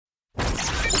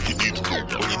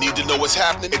When you need to know what's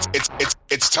happening,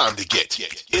 it's time to get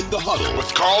in the huddle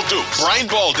with Carl Dukes, Brian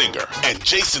Baldinger, and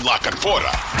Jason La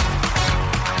Canfora.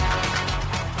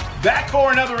 Back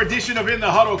for another edition of In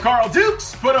the Huddle. Carl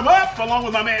Dukes, put him up, along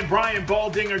with my man Brian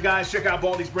Baldinger. Guys, check out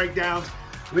Baldy's breakdowns.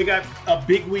 We got a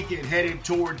big weekend headed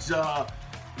towards the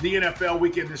NFL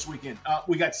weekend this weekend.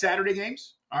 We got Saturday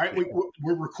games. All right,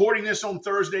 we're recording this on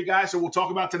Thursday, guys, so we'll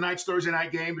talk about tonight's Thursday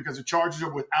night game because the Chargers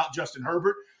are without Justin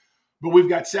Herbert. But we've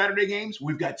got Saturday games.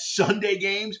 We've got Sunday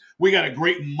games. We got a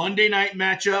great Monday night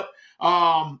matchup.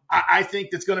 I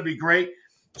think that's going to be great.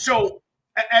 So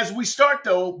as we start,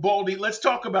 though, Baldy, let's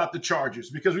talk about the Chargers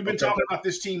because we've been talking about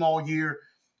this team all year.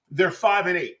 They're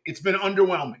 5-8. It's been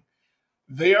underwhelming.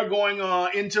 They are going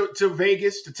into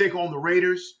Vegas to take on the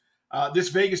Raiders. This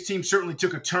Vegas team certainly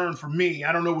took a turn for me.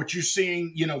 I don't know what you're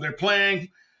seeing. You know, they're playing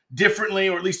differently,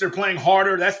 or at least they're playing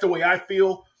harder. That's the way I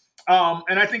feel.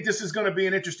 And I think this is going to be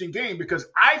an interesting game because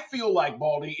I feel like,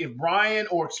 Baldy, if Brandon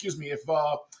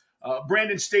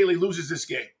Staley loses this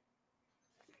game,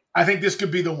 I think this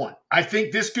could be the one. I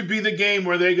think this could be the game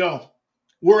where they go,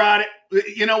 we're at it.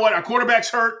 You know what? Our quarterback's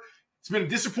hurt. It's been a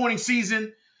disappointing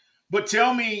season. But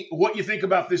tell me what you think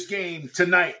about this game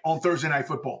tonight on Thursday Night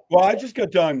Football. Well, I just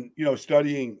got done,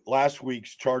 studying last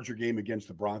week's Charger game against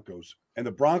the Broncos, and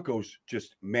the Broncos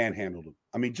just manhandled them.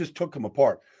 I mean, just took them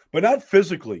apart, but not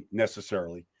physically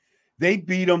necessarily. They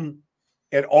beat them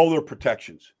at all their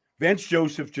protections. Vance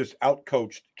Joseph just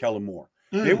outcoached Kellen Moore.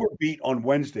 They were beat on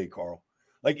Wednesday, Carl.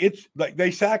 It's like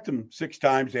they sacked him 6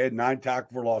 times. They had 9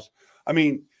 tackles for loss. I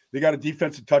mean, they got a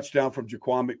defensive touchdown from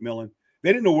Jaquan McMillan.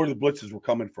 They didn't know where the blitzes were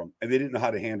coming from, and they didn't know how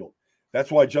to handle it.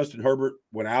 That's why Justin Herbert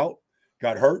went out,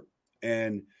 got hurt.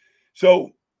 And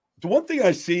so the one thing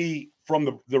I see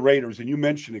from the Raiders, and you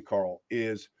mentioned it, Carl,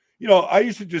 is, I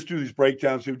used to just do these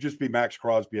breakdowns. It would just be Max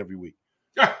Crosby every week.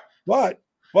 But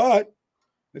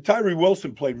the Tyree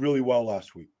Wilson played really well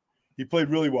last week. He played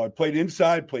really well. He played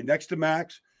inside, played next to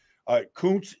Max.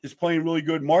 Kuntz is playing really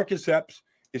good. Marcus Epps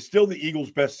is still the Eagles'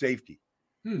 best safety.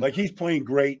 He's playing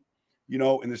great.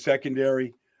 In the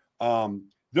secondary.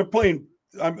 They're playing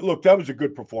look, that was a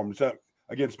good performance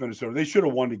against Minnesota. They should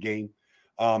have won the game.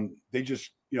 They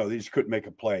just couldn't make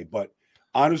a play. But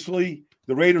honestly,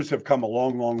 the Raiders have come a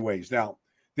long, long ways. Now,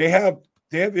 they have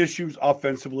issues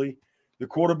offensively. The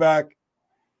quarterback,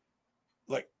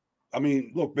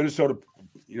 look, Minnesota,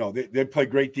 they play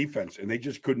great defense, and they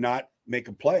just could not make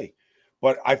a play.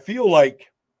 But I feel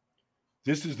like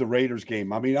this is the Raiders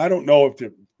game. I mean, I don't know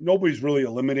if nobody's really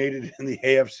eliminated in the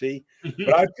AFC,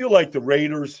 but I feel like the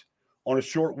Raiders on a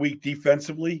short week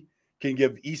defensively can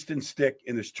give Easton Stick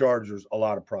and his Chargers a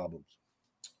lot of problems.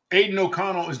 Aiden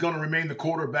O'Connell is going to remain the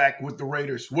quarterback with the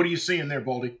Raiders. What are you seeing there,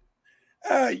 Baldy?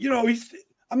 I'm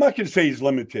not going to say he's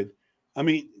limited. I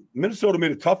mean, Minnesota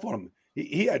made it tough on him.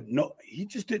 He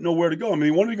just didn't know where to go. I mean,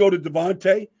 he wanted to go to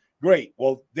Devontae. Great.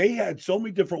 Well, they had so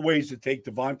many different ways to take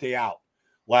Devontae out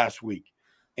last week.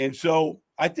 And so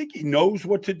I think he knows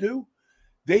what to do.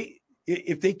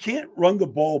 If they can't run the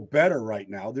ball better right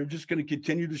now, they're just going to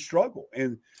continue to struggle.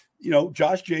 And,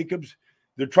 Josh Jacobs,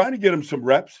 they're trying to get him some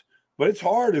reps, but it's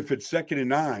hard if it's 2nd and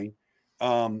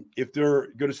 9, if they're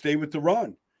going to stay with the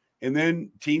run. And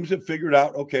then teams have figured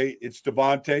out, okay, it's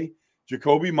Devontae,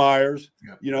 Jacoby Myers,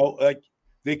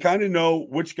 they kind of know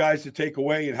which guys to take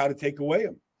away and how to take away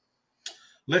them.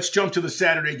 Let's jump to the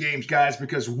Saturday games, guys,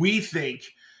 because we think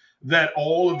that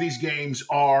all of these games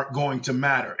are going to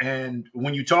matter. And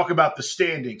when you talk about the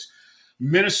standings,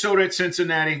 Minnesota at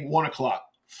Cincinnati, 1 o'clock.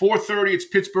 4:30, it's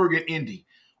Pittsburgh at Indy.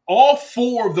 All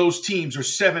 4 of those teams are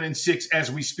 7-6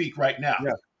 as we speak right now.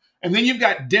 Yeah. And then you've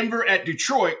got Denver at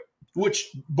Detroit, which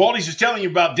Baldy's just telling you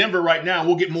about Denver right now.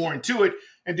 We'll get more into it.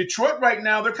 And Detroit right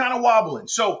now, they're kind of wobbling.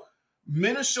 So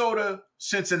Minnesota,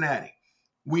 Cincinnati.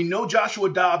 We know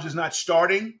Joshua Dobbs is not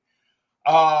starting.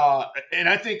 And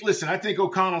I think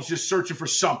O'Connell's just searching for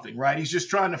something, right? He's just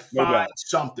trying to find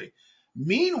something.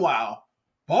 Meanwhile,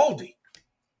 Baldy,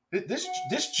 this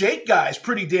Jake guy is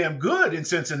pretty damn good in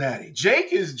Cincinnati.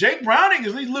 Jake Browning,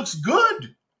 he looks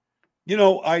good.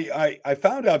 I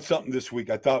found out something this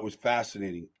week I thought was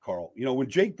fascinating, Carl. When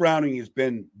Jake Browning has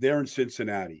been there in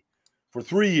Cincinnati for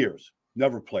 3 years,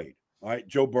 never played. All right,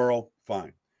 Joe Burrow,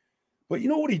 fine. But you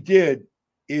know what he did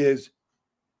is,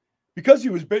 because he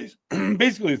was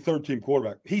basically a third-team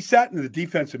quarterback, he sat in the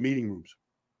defensive meeting rooms.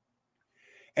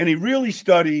 And he really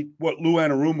studied what Lou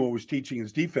Anarumo was teaching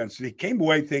his defense. And he came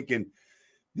away thinking,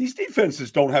 these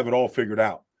defenses don't have it all figured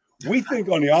out. We think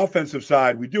on the offensive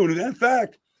side, we do. And in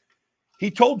fact, he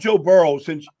told Joe Burrow,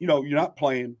 since, you're not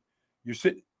playing, you're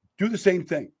sitting, do the same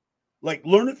thing.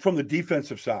 Learn it from the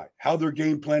defensive side, how they're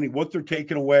game planning, what they're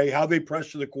taking away, how they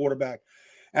pressure the quarterback.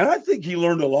 And I think he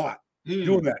learned a lot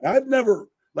doing that. I've never,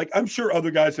 I'm sure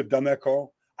other guys have done that,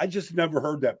 Carl. I just never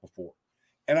heard that before.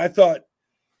 And I thought,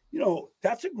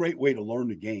 that's a great way to learn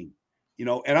the game,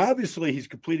 and obviously he's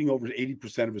completing over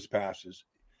 80% of his passes.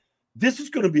 This is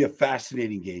going to be a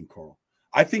fascinating game, Carl.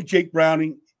 I think Jake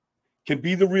Browning can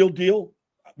be the real deal.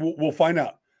 We'll find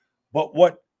out. But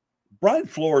what Brian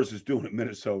Flores is doing at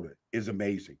Minnesota is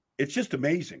amazing. It's just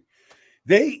amazing.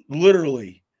 They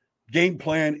literally game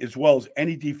plan as well as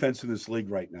any defense in this league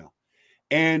right now.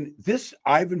 And this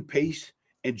Ivan Pace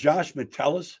and Josh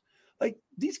Metellus,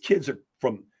 these kids are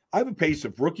from Ivan Pace,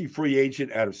 a rookie free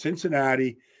agent out of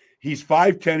Cincinnati. He's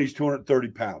 5'10", he's 230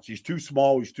 pounds. He's too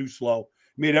small, he's too slow.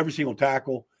 Made every single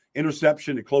tackle,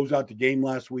 interception to close out the game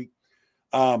last week.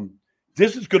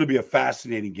 This is going to be a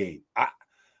fascinating game.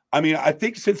 I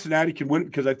think Cincinnati can win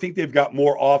because I think they've got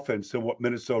more offense than what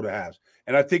Minnesota has.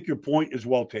 And I think your point is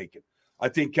well taken. I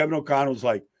think Kevin O'Connell's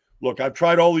like, look, I've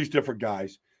tried all these different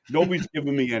guys. Nobody's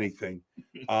giving me anything.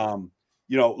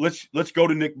 Let's go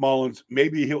to Nick Mullins.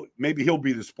 Maybe he'll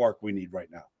be the spark we need right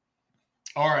now.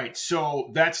 All right, so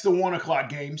that's the 1:00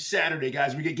 game Saturday,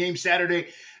 guys. We get game Saturday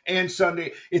and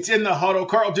Sunday. It's In the Huddle.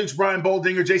 Carl Dukes, Brian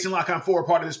Boldinger, Jason Lock-on-4 are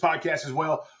part of this podcast as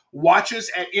well. Watch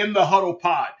us at In the Huddle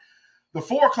Pod. The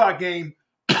 4:00 game,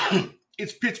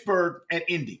 it's Pittsburgh at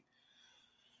Indy.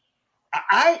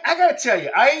 I got to tell you,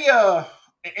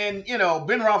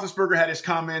 Ben Roethlisberger had his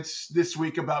comments this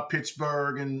week about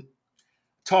Pittsburgh and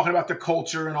talking about the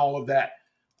culture and all of that.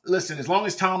 Listen, as long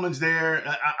as Tomlin's there,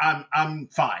 I'm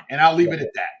fine, and I'll leave it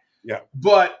at that. Yeah.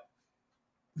 But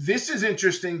this is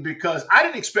interesting because I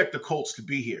didn't expect the Colts to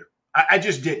be here. I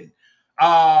just didn't.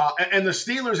 And the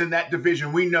Steelers in that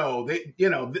division, we know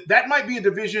that might be a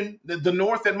division, the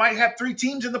North, that might have 3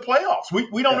 teams in the playoffs.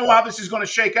 We don't know how this is going to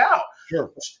shake out.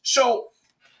 Sure. So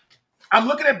I'm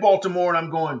looking at Baltimore and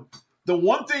I'm going, the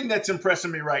one thing that's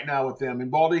impressing me right now with them, and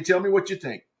Baldy, tell me what you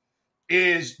think,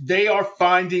 is they are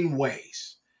finding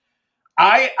ways.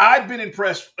 I've been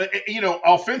impressed,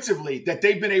 offensively, that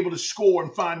they've been able to score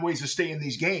and find ways to stay in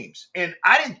these games. And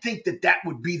I didn't think that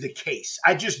would be the case.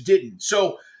 I just didn't.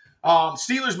 So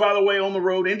Steelers, by the way, on the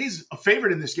road. Indy's a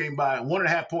favorite in this game by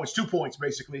 1.5 points, 2 points,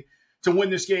 basically, to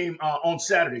win this game on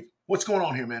Saturday. What's going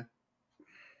on here, man?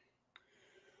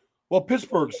 Well,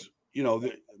 Pittsburgh's,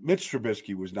 Mitch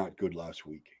Trubisky was not good last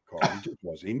week, Carl. He just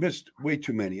wasn't. He missed way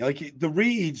too many. The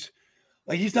reads,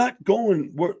 he's not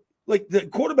going where. The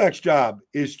quarterback's job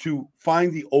is to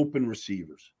find the open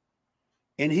receivers.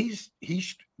 And he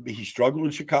struggled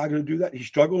in Chicago to do that. He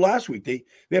struggled last week. They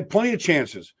had plenty of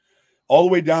chances all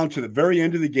the way down to the very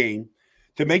end of the game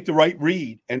to make the right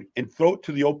read and throw it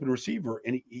to the open receiver.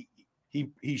 And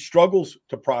he struggles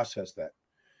to process that.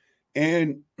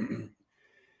 And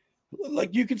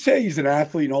you could say he's an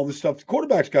athlete and all this stuff. The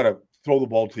quarterback's got to throw the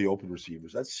ball to the open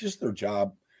receivers. That's just their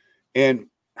job. And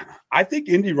I think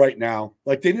Indy right now,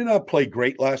 they did not play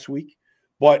great last week,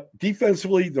 but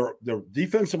defensively, their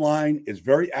defensive line is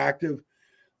very active.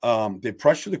 They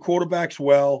pressure the quarterbacks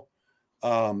well.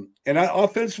 And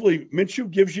offensively,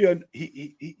 Minshew gives you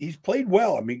he's played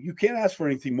well. I mean, you can't ask for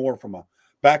anything more from a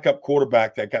backup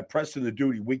quarterback that got pressed into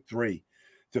duty week 3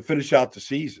 to finish out the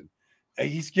season.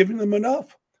 He's giving them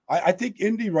enough. I think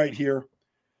Indy right here,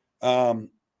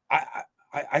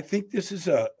 I think this is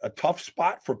a tough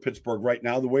spot for Pittsburgh right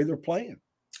now, the way they're playing.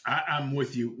 I'm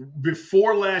with you.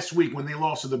 Before last week when they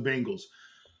lost to the Bengals,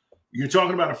 you're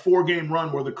talking about a 4-game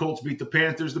run where the Colts beat the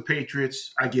Panthers, the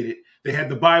Patriots. I get it. They had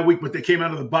the bye week, but they came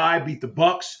out of the bye, beat the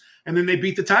Bucks, and then they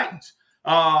beat the Titans.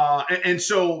 And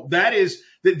so that is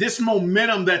this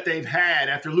momentum that they've had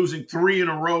after losing 3 in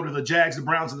a row to the Jags, the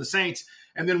Browns, and the Saints,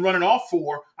 and then running off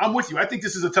 4. I'm with you. I think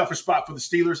this is a tougher spot for the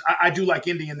Steelers. I do like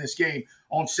Indy in this game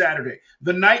on Saturday.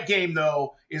 The night game,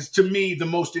 though, is to me the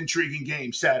most intriguing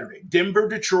game Saturday. Denver,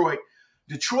 Detroit.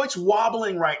 Detroit's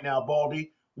wobbling right now,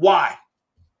 Baldy. Why?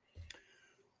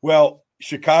 Well,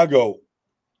 Chicago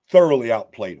thoroughly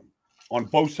outplayed them on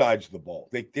both sides of the ball.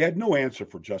 They had no answer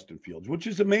for Justin Fields, which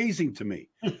is amazing to me.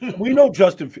 We know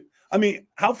Justin – I mean,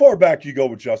 how far back do you go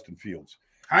with Justin Fields?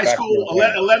 High school,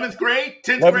 11th grade,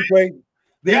 10th grade?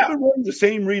 They've been running the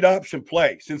same read option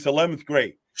play since 11th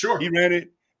grade. Sure. He ran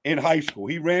it in high school.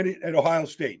 He ran it at Ohio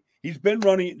State. He's been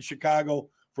running it in Chicago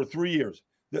for 3 years.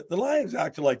 The Lions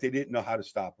acted like they didn't know how to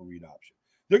stop a read option.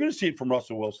 They're going to see it from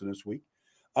Russell Wilson this week.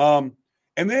 And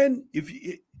then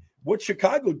what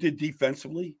Chicago did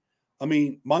defensively, I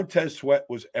mean, Montez Sweat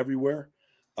was everywhere.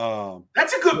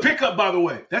 That's a good pickup, by the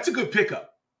way. That's a good pickup.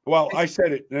 Well, I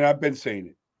said it, and I've been saying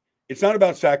it. It's not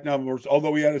about sack numbers,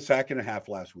 although he had a sack and a half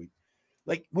last week.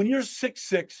 When you're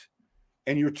 6'6"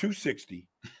 and you're 260,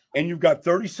 and you've got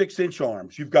 36-inch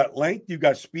arms. You've got length, you've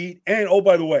got speed, and oh,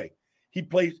 by the way, he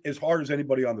plays as hard as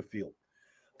anybody on the field.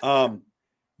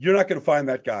 You're not going to find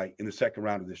that guy in the second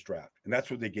round of this draft, and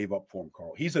that's what they gave up for him,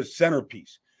 Carl. He's a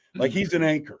centerpiece, like he's an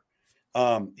anchor.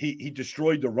 He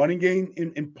destroyed the running game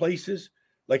in places,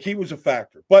 like he was a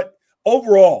factor. But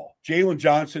overall, Jalen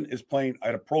Johnson is playing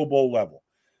at a Pro Bowl level.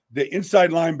 The inside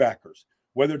linebackers,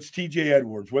 whether it's T.J.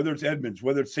 Edwards, whether it's Edmonds,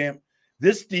 whether it's Sam,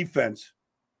 this defense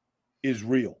is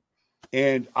real.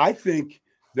 And I think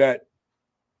that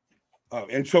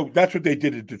and so that's what they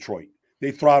did at Detroit.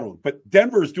 They throttled. But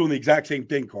Denver is doing the exact same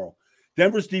thing, Carl.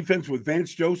 Denver's defense with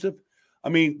Vance Joseph, I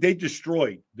mean, they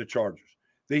destroyed the Chargers.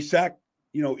 They sacked,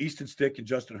 Easton Stick and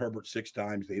Justin Herbert 6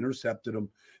 times. They intercepted them.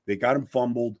 They got him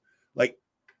fumbled. Like,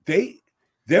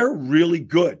 they're really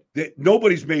good.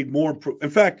 Nobody's made more improvement. In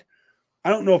fact, I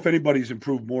don't know if anybody's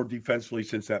improved more defensively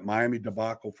since that Miami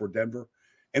debacle for Denver.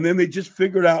 And then they just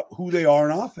figured out who they are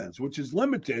in offense, which is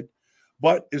limited.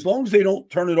 But as long as they don't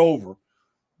turn it over,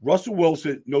 Russell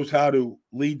Wilson knows how to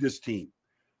lead this team.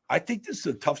 I think this is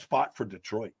a tough spot for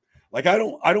Detroit. Like, I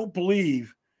don't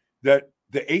believe that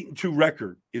the 8-2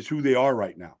 record is who they are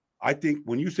right now. I think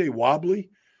when you say wobbly,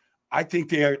 I think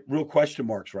they are real question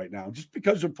marks right now. Just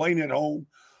because they're playing at home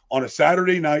on a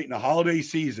Saturday night in a holiday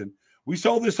season. We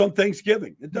saw this on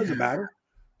Thanksgiving. It doesn't matter.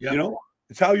 Yep.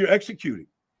 It's how you're executing.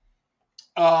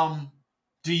 Do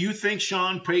you think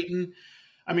Sean Payton,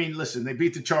 I mean, listen, they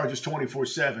beat the Chargers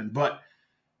 24-7, but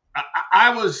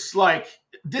I was like,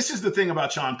 this is the thing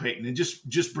about Sean Payton, and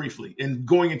just briefly, and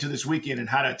going into this weekend and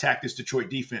how to attack this Detroit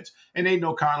defense. And Aiden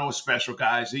O'Connell is special,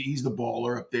 guys. He's the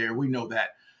baller up there. We know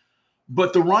that.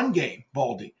 But the run game,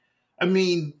 Baldy, I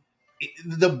mean,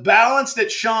 the balance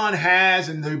that Sean has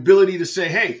and the ability to say,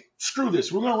 hey, screw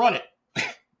this, we're going to run it,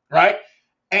 right?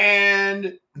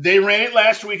 And they ran it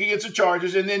last week against the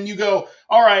Chargers, and then you go,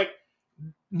 all right,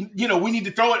 we need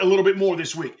to throw it a little bit more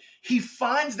this week. He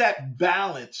finds that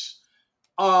balance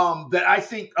that I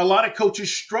think a lot of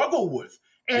coaches struggle with.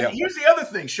 And here's the other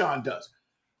thing Sean does.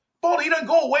 Baldy, he doesn't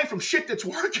go away from shit that's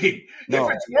working. No.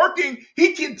 If it's working,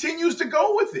 he continues to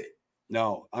go with it.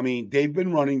 No, I mean, they've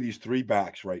been running these 3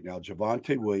 backs right now,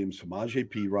 Javonte Williams, Samaje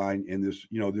Perine, and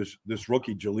this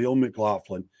rookie, Jaleel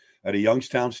McLaughlin at a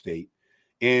Youngstown State,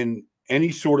 in any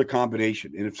sort of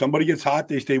combination. And if somebody gets hot,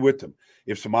 they stay with them.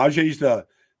 If Samaje's the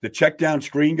check down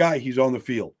screen guy, he's on the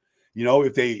field.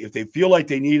 If they feel like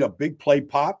they need a big play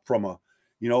pop from a,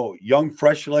 young,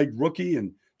 fresh-legged rookie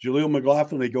and Jaleel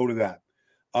McLaughlin, they go to that.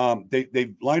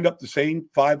 They've lined up the same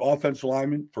 5 offensive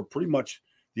linemen for pretty much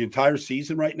the entire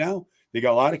season right now. They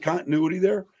got a lot of continuity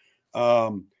there.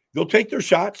 They'll take their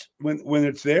shots when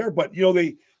it's there, but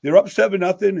they're up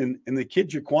 7-0, and the kid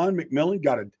Jaquan McMillan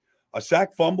got a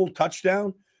sack, fumble,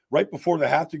 touchdown right before they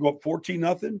have to go up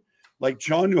 14-0. Like,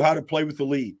 Sean knew how to play with the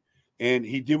lead, and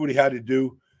he did what he had to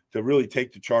do to really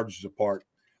take the Chargers apart.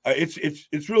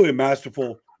 It's really a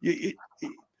masterful.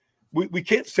 We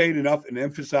can't say it enough and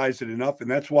emphasize it enough, and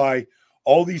that's why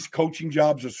all these coaching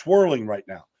jobs are swirling right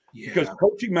now. Yeah. Because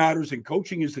coaching matters, and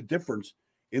coaching is the difference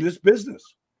in this business.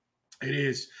 It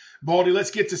is. Baldy,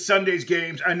 let's get to Sunday's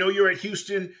games. I know you're at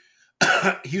Houston,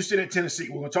 Houston at Tennessee.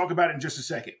 We're going to talk about it in just a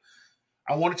second.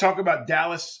 I want to talk about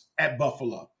Dallas at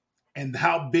Buffalo and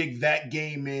how big that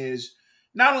game is,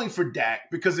 not only for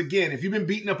Dak, because, again, if you've been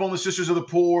beating up on the Sisters of the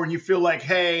Poor and you feel like,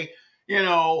 hey,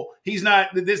 he's not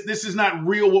 – this is not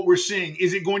real what we're seeing.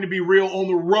 Is it going to be real on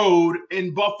the road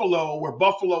in Buffalo, where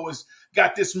Buffalo has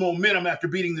got this momentum after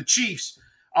beating the Chiefs?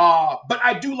 But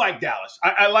I do like Dallas.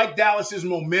 I like Dallas's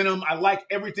momentum. I like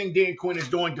everything Dan Quinn is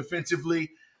doing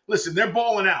defensively. Listen, they're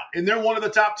balling out, and they're one of the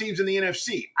top teams in the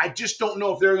NFC. I just don't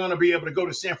know if they're going to be able to go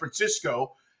to San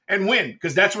Francisco and win,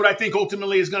 because that's what I think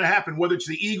ultimately is going to happen, whether it's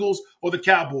the Eagles or the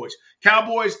Cowboys.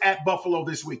 Cowboys at Buffalo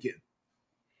this weekend.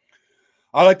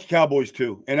 I like the Cowboys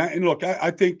too. And look,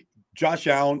 I think Josh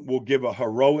Allen will give a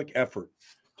heroic effort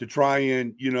to try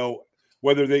and,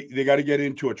 whether they got to get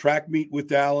into a track meet with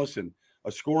Dallas and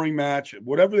a scoring match,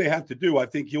 whatever they have to do, I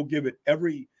think he'll give it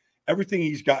everything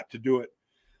he's got to do it.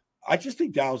 I just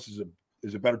think Dallas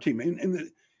is a better team. And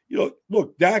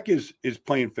look, Dak is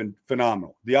playing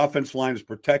phenomenal. The offensive line has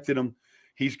protected him.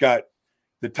 He's got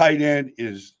the tight end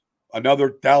is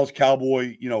another Dallas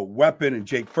Cowboy, weapon, and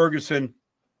Jake Ferguson.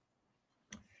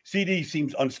 CD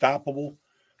seems unstoppable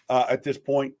at this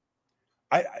point.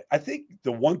 I think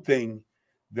the one thing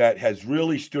that has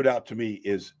really stood out to me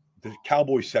is the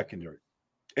Cowboys secondary.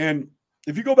 And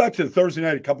if you go back to the Thursday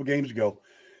night a couple games ago,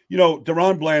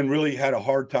 Deron Bland really had a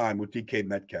hard time with DK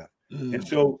Metcalf. And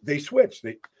so they switched.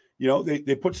 They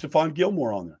put Stephon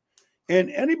Gilmore on there.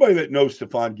 And anybody that knows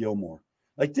Stephon Gilmore,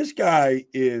 like, this guy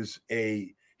he's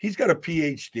he's got a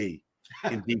PhD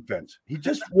in defense. He's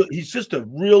just a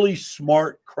really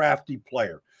smart, crafty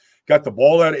player. Got the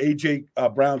ball out of AJ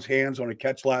Brown's hands on a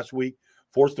catch last week,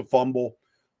 forced a fumble.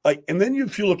 And then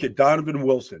if you look at Donovan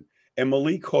Wilson and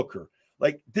Malik Hooker,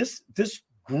 this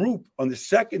group on the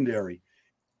secondary,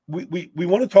 we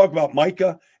want to talk about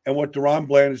Micah and what Deron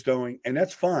Bland is doing, and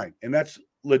that's fine, and that's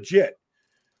legit.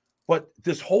 But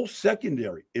this whole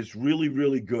secondary is really,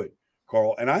 really good,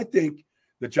 Carl. And I think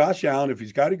that Josh Allen, if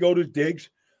he's got to go to Diggs,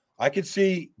 I could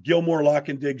see Gilmore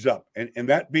locking Diggs up, and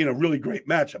that being a really great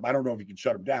matchup. I don't know if he can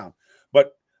shut him down,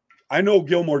 but I know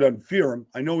Gilmore doesn't fear him.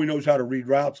 I know he knows how to read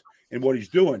routes and what he's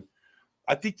doing.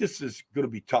 I think this is going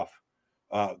to be tough,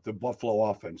 the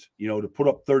Buffalo offense, to put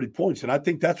up 30 points. And I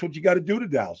think that's what you got to do to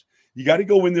Dallas. You got to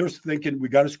go in there thinking we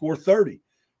got to score 30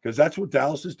 because that's what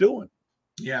Dallas is doing.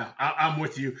 Yeah, I'm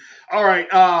with you. All right,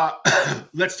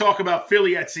 let's talk about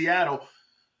Philly at Seattle.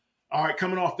 All right,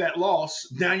 coming off that loss,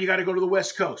 now you got to go to the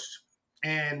West Coast.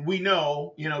 And we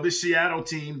know, this Seattle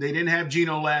team, they didn't have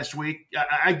Geno last week.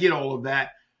 I get all of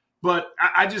that. But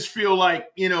I just feel like,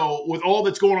 with all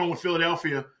that's going on with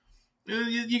Philadelphia,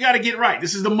 you got to get right.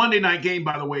 This is the Monday night game,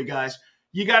 by the way, guys.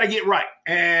 You got to get right.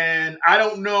 And I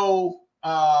don't know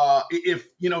if,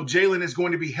 Jalen is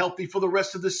going to be healthy for the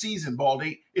rest of the season,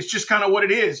 Baldy. It's just kind of what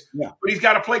it is. Yeah. But he's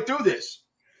got to play through this.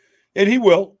 And he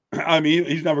will. I mean,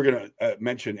 he's never going to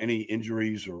mention any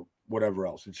injuries or whatever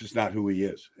else. It's just not who he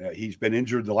is. He's been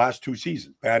injured the last 2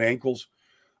 seasons. Bad ankles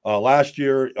last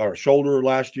year, or shoulder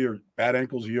last year, bad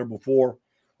ankles the year before,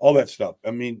 all that stuff.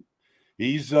 I mean,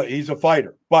 he's a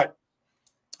fighter. But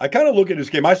I kind of look at his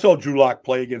game. I saw Drew Lock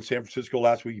play against San Francisco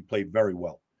last week. He played very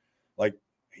well.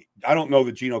 I don't know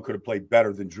that Geno could have played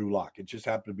better than Drew Lock. It just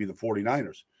happened to be the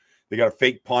 49ers. They got a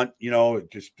fake punt,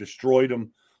 it just destroyed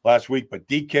them last week. But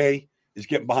DK is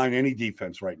getting behind any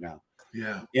defense right now.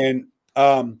 Yeah. And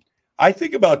I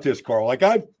think about this, Carl.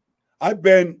 I've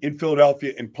been in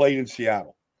Philadelphia and played in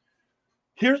Seattle.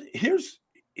 Here's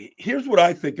what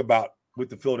I think about with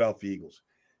the Philadelphia Eagles.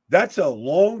 That's a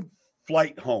long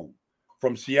flight home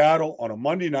from Seattle on a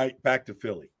Monday night back to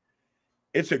Philly.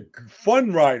 It's a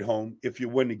fun ride home if you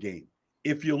win the game.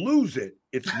 If you lose it,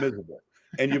 it's miserable,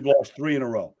 and you've lost 3 in a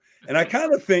row. And I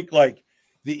kind of think the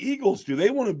Eagles, do they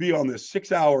want to be on this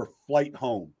 6-hour flight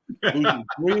home, losing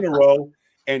 3 in a row,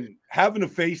 and having to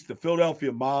face the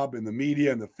Philadelphia mob and the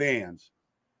media and the fans?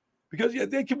 Because,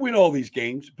 they can win all these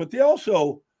games, but they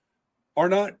also are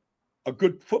not a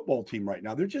good football team right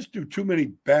now. They just do too many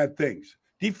bad things.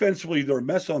 Defensively, they're a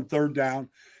mess on 3rd down.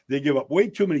 They give up way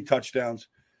too many touchdowns.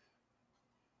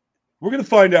 We're going to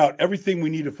find out everything we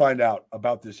need to find out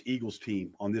about this Eagles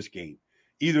team on this game.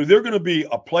 Either they're going to be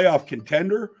a playoff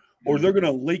contender or they're going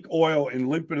to leak oil and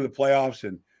limp into the playoffs,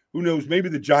 and who knows, maybe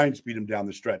the Giants beat them down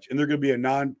the stretch, and they're going to be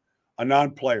a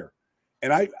non-player.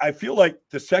 And I feel like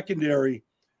the secondary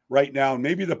right now,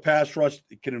 maybe the pass rush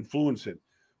can influence it,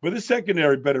 but the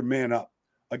secondary better man up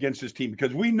against this team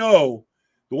because we know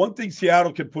the one thing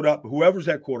Seattle can put up, whoever's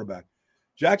at quarterback,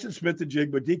 Jackson Smith and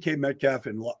Jigba, DK Metcalf,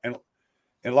 and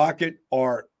Lockett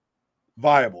are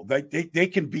viable. They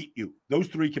can beat you. Those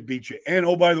 3 can beat you. And,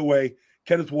 oh, by the way,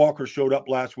 Kenneth Walker showed up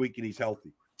last week, and he's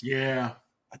healthy. Yeah.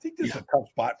 I think this is a tough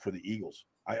spot for the Eagles.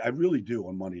 I really do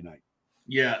on Monday night.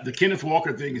 Yeah, the Kenneth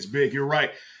Walker thing is big. You're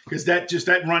right, because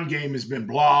that run game has been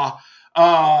blah.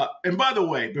 And by the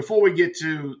way, before we get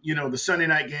to, the Sunday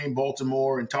night game,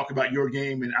 Baltimore, and talk about your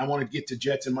game, and I want to get to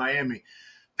Jets in Miami,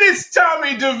 this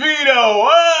Tommy DeVito,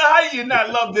 how do you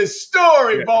not love this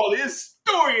story, Baldy? This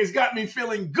story has got me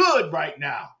feeling good right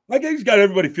now. I think he's got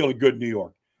everybody feeling good in New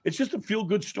York. It's just a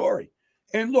feel-good story.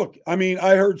 And look, I mean,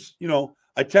 I heard,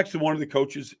 I texted one of the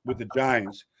coaches with the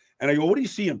Giants, and I go, what do you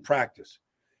see in practice?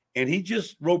 And he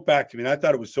just wrote back to me, and I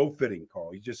thought it was so fitting,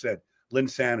 Carl. He just said,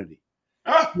 Linsanity.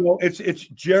 It's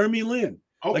Jeremy Lin.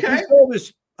 Okay. We saw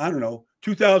this, I don't know,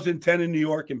 2010 in New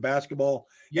York in basketball,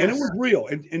 and it was real.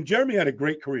 And Jeremy had a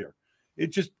great career. It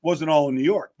just wasn't all in New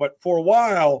York. But for a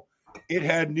while, it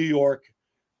had New York.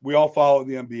 We all followed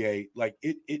the NBA.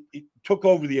 It took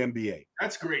over the NBA.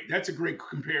 That's great. That's a great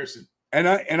comparison. And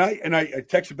I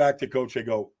texted back to coach. I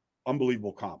go,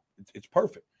 unbelievable comp. It's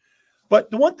perfect. But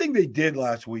the one thing they did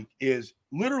last week is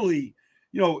literally,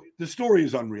 the story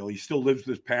is unreal. He still lives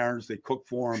with his parents. They cook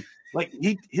for him.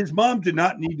 His mom did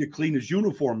not need to clean his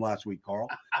uniform last week, Carl.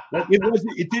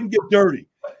 It didn't get dirty.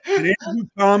 And Andrew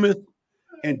Thomas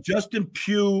and Justin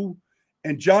Pugh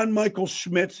and John Michael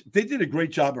Schmitz, they did a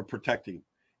great job of protecting him.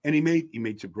 And he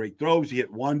made some great throws. He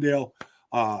hit Wandale,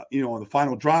 on the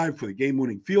final drive for the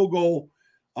game-winning field goal.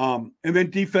 And then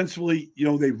defensively,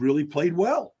 they really played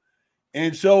well.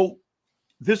 And so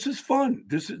this is fun.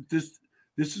 This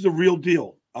is a real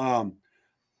deal.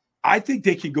 I think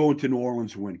they can go into New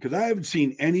Orleans and win because I haven't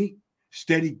seen any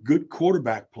steady, good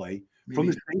quarterback play from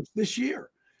the Saints this year.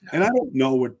 No. And I don't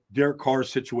know what Derek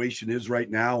Carr's situation is right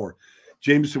now or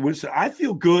Jameson Winston. I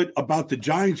feel good about the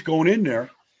Giants going in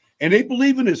there, and they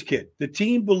believe in this kid. The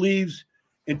team believes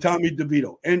in Tommy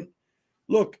DeVito. And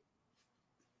look,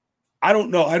 I don't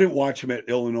know. I didn't watch him at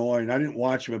Illinois, and I didn't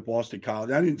watch him at Boston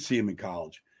College. I didn't see him in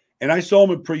college. And I saw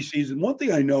him in preseason. One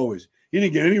thing I know is he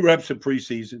didn't get any reps in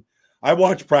preseason. I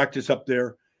watched practice up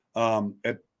there in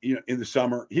the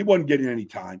summer. He wasn't getting any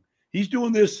time. He's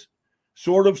doing this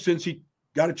sort of since he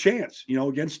got a chance,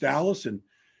 against Dallas, and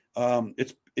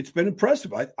it's been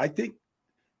impressive. I think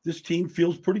this team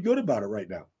feels pretty good about it right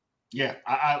now. Yeah,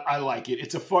 I like it.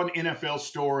 It's a fun NFL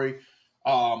story.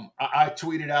 I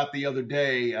tweeted out the other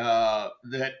day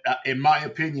that, in my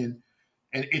opinion,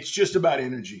 and it's just about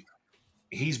energy,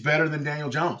 he's better than Daniel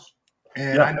Jones.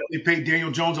 And I know they paid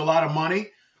Daniel Jones a lot of money,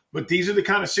 but these are the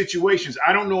kind of situations.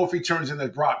 I don't know if he turns into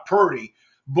Brock Purdy,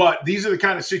 but these are the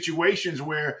kind of situations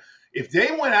where if they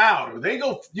went out or they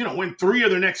go, win 3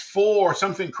 of their next 4 or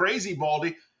something crazy,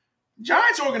 Baldy,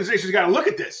 Giants organization's got to look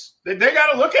at this. They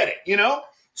got to look at it,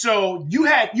 So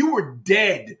you were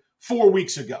dead 4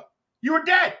 weeks ago. You were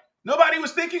dead. Nobody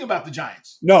was thinking about the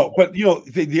Giants. No, but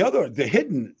the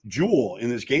hidden jewel in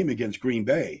this game against Green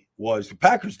Bay was the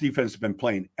Packers defense has been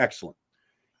playing excellent.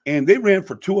 And they ran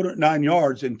for 209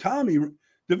 yards, and Tommy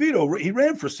DeVito, he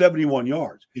ran for 71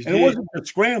 yards. And it wasn't just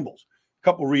scrambles. A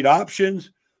couple read options,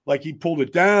 like he pulled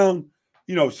it down.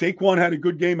 Saquon had a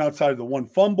good game outside of the one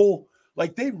fumble.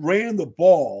 Like they ran the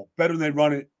ball better than they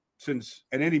run it since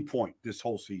at any point this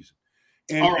whole season.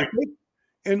 And, all right.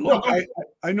 And look,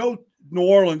 I know New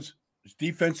Orleans'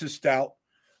 defense is stout.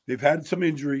 They've had some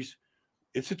injuries.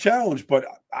 It's a challenge, but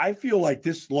I feel like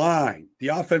this line, the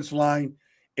offense line,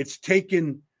 it's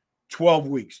taken 12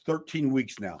 weeks, 13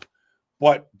 weeks now.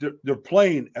 But they're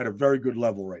playing at a very good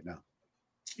level right now.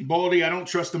 Baldy, I don't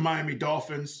trust the Miami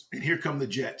Dolphins, and here come the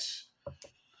Jets.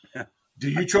 Do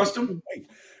you trust them?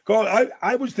 Carl,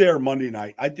 I was there Monday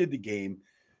night. I did the game.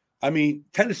 I mean,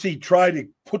 Tennessee tried to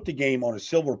put the game on a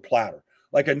silver platter,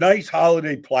 like a nice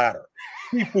holiday platter,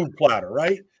 seafood platter,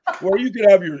 right? Where you could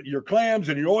have your clams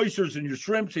and your oysters and your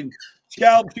shrimps and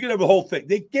scallops. You could have the whole thing.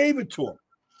 They gave it to them,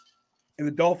 and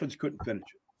the Dolphins couldn't finish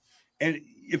it. And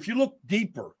if you look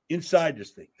deeper inside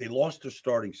this thing, they lost their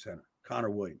starting center,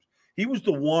 Connor Williams. He was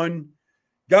the one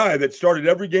guy that started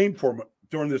every game for them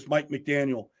during this Mike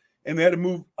McDaniel, and they had to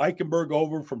move Eichenberg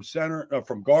over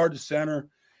from guard to center,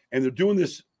 and they're doing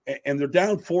this, and they're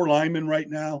down 4 linemen right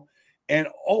now. And,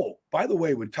 by the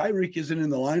way, when Tyreek isn't in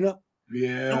the lineup,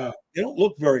 they don't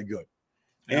look very good.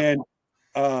 Yeah.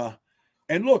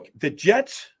 And look, the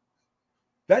Jets,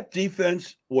 that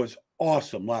defense was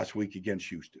awesome last week against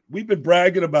Houston. We've been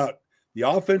bragging about the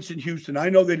offense in Houston. I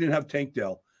know they didn't have Tank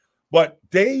Dell, but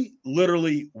they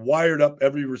literally wired up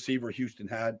every receiver Houston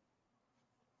had.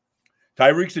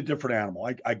 Tyreek's a different animal.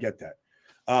 I get that.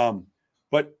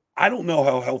 But I don't know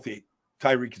how healthy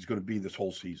Tyreek is going to be this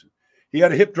whole season. He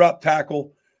had a hip drop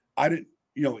tackle.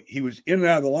 He was in and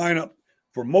out of the lineup.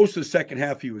 For most of the second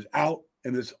half, he was out,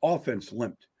 and this offense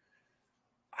limped.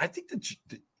 I think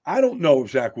I don't know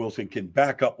if Zach Wilson can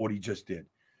back up what he just did.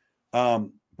 But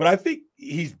I think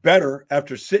he's better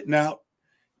after sitting out.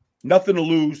 Nothing to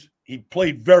lose. He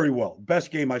played very well.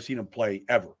 Best game I've seen him play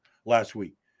ever last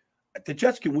week. The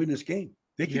Jets can win this game.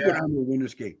 They can go down and win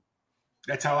this game.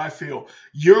 That's how I feel.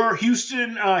 You're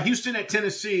Houston at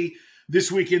Tennessee this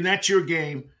weekend. That's your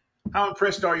game. How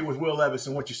impressed are you with Will Levis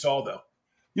and what you saw, though?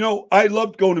 I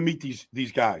loved going to meet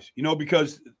these guys,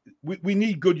 because we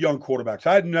need good young quarterbacks.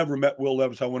 I had never met Will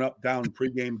Levis. I went up, down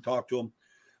pregame and talked to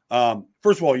him.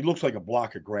 First of all, he looks like a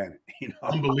block of granite.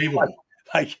 Unbelievable.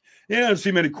 Like you don't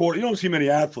see many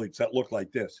athletes that look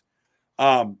like this.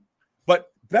 But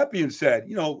that being said,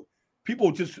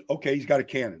 people just, he's got a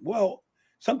cannon. Well,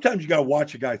 sometimes you got to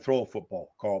watch a guy throw a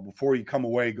football, Carl, before you come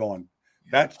away going,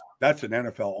 that's an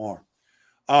NFL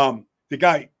arm. The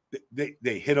guy,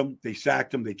 they hit him, they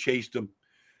sacked him, they chased him.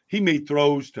 He made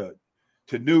throws to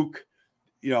Nuke,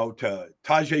 to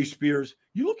Tajay Spears.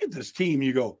 You look at this team,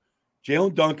 you go,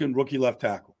 Jalen Duncan, rookie left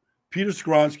tackle. Peter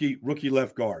Skoronski, rookie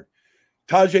left guard.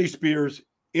 Tajay Spears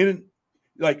in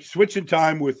switching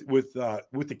time with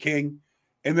the King,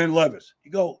 and then Levis.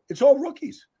 You go, it's all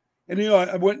rookies. And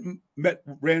I went and met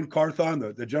Rand Carthon,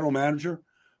 the general manager.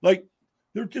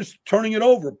 They're just turning it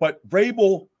over. But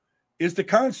Vrabel is the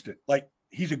constant.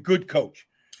 He's a good coach.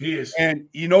 He is. And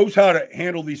he knows how to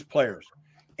handle these players.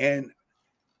 And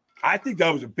I think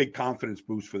that was a big confidence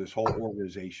boost for this whole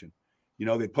organization.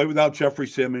 They play without Jeffrey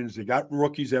Simmons. They got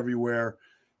rookies everywhere.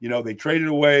 They traded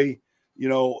away,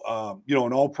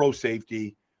 an all-pro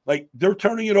safety. Like, they're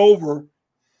turning it over,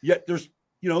 yet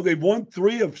they've won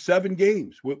 3 of 7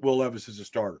 games with Will Levis as a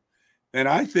starter. And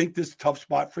I think this is a tough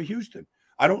spot for Houston.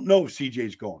 I don't know if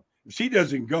CJ's going. If he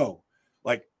doesn't go,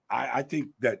 like, I think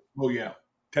that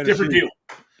Tennessee, different deal.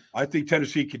 I think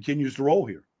Tennessee continues to roll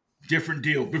here. Different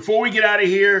deal. Before we get out of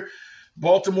here,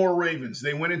 Baltimore Ravens.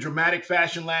 They went in dramatic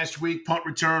fashion last week, punt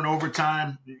return,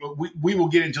 overtime. We will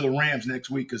get into the Rams next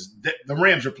week because the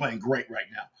Rams are playing great right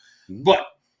now. Mm-hmm. But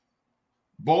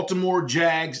Baltimore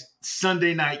Jags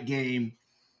Sunday night game.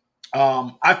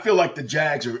 I feel like the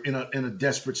Jags are in a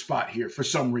desperate spot here for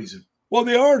some reason. Well,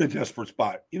 they are in a desperate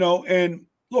spot, and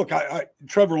look,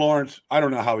 Trevor Lawrence, I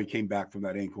don't know how he came back from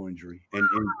that ankle injury and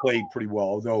played pretty well,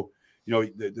 although,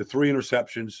 the 3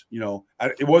 interceptions,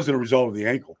 it wasn't a result of the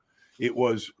ankle. It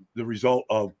was the result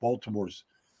of Baltimore's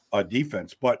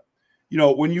defense. But,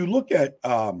 when you look at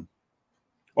of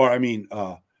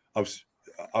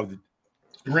the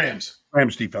Rams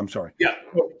defense, I'm sorry. Yeah.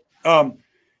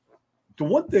 The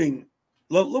one thing,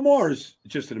 Lamar is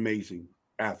just an amazing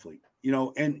athlete,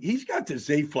 and he's got the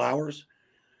Zay Flowers.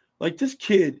 Like, this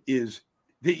kid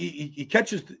he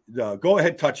catches the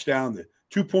go-ahead touchdown, the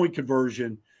 2-point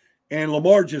conversion, and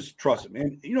Lamar just trusts him.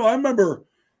 And, I remember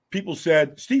people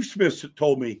said, Steve Smith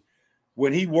told me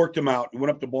when he worked him out, he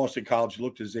went up to Boston College, he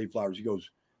looked at Zay Flowers, he goes,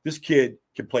 this kid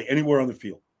can play anywhere on the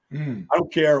field. I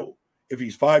don't care if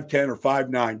he's 5'10" or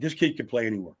 5'9", this kid can play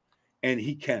anywhere. And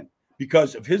he can,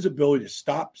 because of his ability to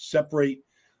stop, separate.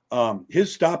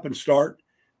 His stop and start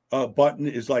button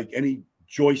is like any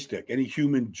joystick, any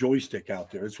human joystick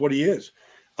out there. It's what he is.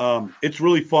 It's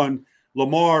really fun.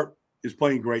 Lamar is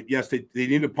playing great. Yes, they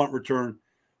need a punt return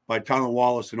by Tylan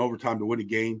Wallace in overtime to win a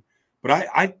game. But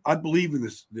I believe in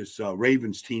this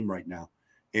Ravens team right now,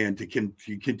 and to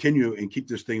continue and keep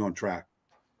this thing on track.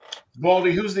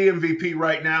 Baldy, who's the MVP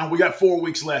right now? We got 4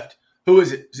 weeks left. Who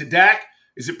is it? Is it Dak?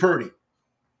 Is it Purdy?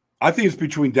 I think it's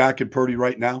between Dak and Purdy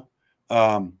right now.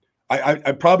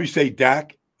 I'd probably say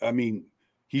Dak. I mean,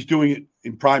 he's doing it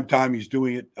in prime time. He's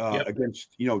doing it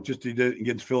against, just he did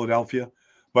against Philadelphia.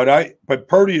 But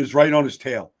Purdy is right on his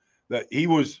tail. That he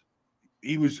was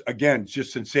again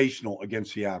just sensational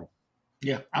against Seattle.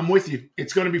 Yeah, I'm with you.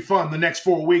 It's going to be fun the next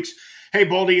 4 weeks. Hey,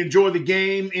 Baldy, enjoy the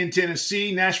game in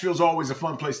Tennessee. Nashville's always a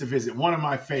fun place to visit. One of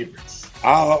my favorites.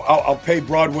 I'll pay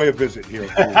Broadway a visit here.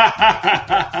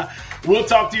 We'll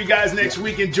talk to you guys next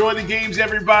week. Enjoy the games,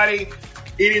 everybody.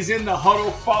 It is In the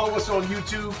Huddle. Follow us on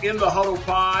YouTube, In the Huddle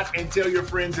Pod, and tell your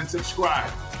friends and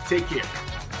subscribe. Take care.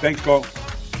 Thanks, Carl.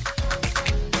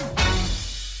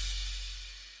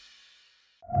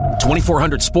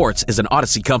 2400 Sports is an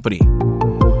Odyssey company.